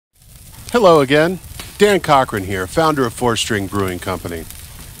Hello again. Dan Cochran here, founder of String Brewing Company.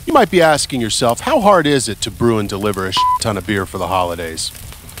 You might be asking yourself, how hard is it to brew and deliver a ton of beer for the holidays?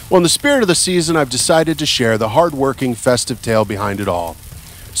 Well, in the spirit of the season, I've decided to share the hard-working, festive tale behind it all.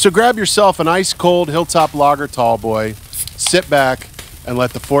 So grab yourself an ice-cold Hilltop Lager Tall Boy, sit back, and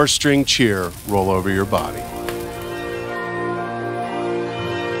let the 4-string cheer roll over your body.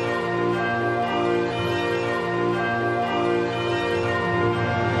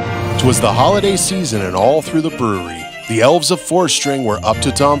 'Twas the holiday season, and all through the brewery, the elves of 4-string were up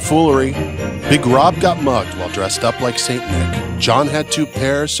to tomfoolery. Big Rob got mugged while dressed up like St. Nick. John had 2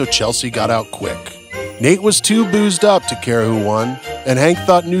 pairs, so Chelsea got out quick. Nate was too boozed up to care who won, and Hank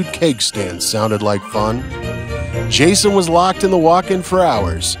thought nude cake stands sounded like fun. Jason was locked in the walk-in for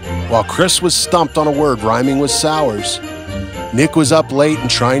hours, while Chris was stumped on a word rhyming with sours. Nick was up late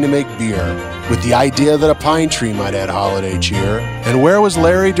and trying to make beer, with the idea that a pine tree might add holiday cheer. And where was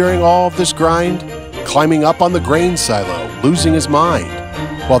Larry during all of this grind? Climbing up on the grain silo, losing his mind.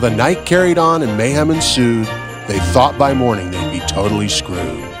 While the night carried on and mayhem ensued, they thought by morning they'd be totally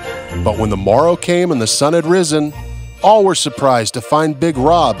screwed. But when the morrow came and the sun had risen, all were surprised to find Big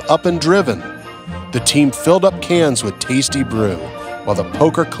Rob up and driven. The team filled up cans with tasty brew, while the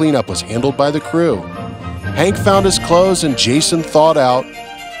poker cleanup was handled by the crew. Hank found his clothes and Jason thawed out.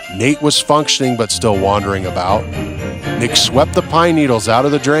 Nate was functioning but still wandering about. Nick swept the pine needles out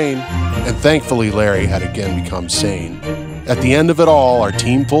of the drain, and thankfully Larry had again become sane. At the end of it all, our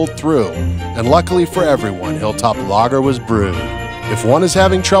team pulled through, and luckily for everyone, Hilltop Lager was brewed. If one is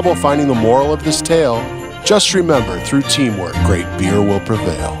having trouble finding the moral of this tale, just remember, through teamwork, great beer will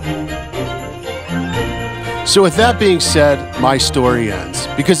prevail. So with that being said, my story ends,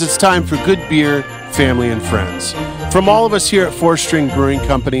 because it's time for good beer, family, and friends. From all of us here at 4-String Brewing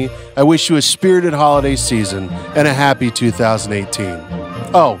Company, I wish you a spirited holiday season and a happy 2018.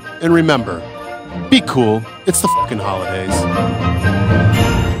 Oh, and remember, be cool. It's the fucking holidays.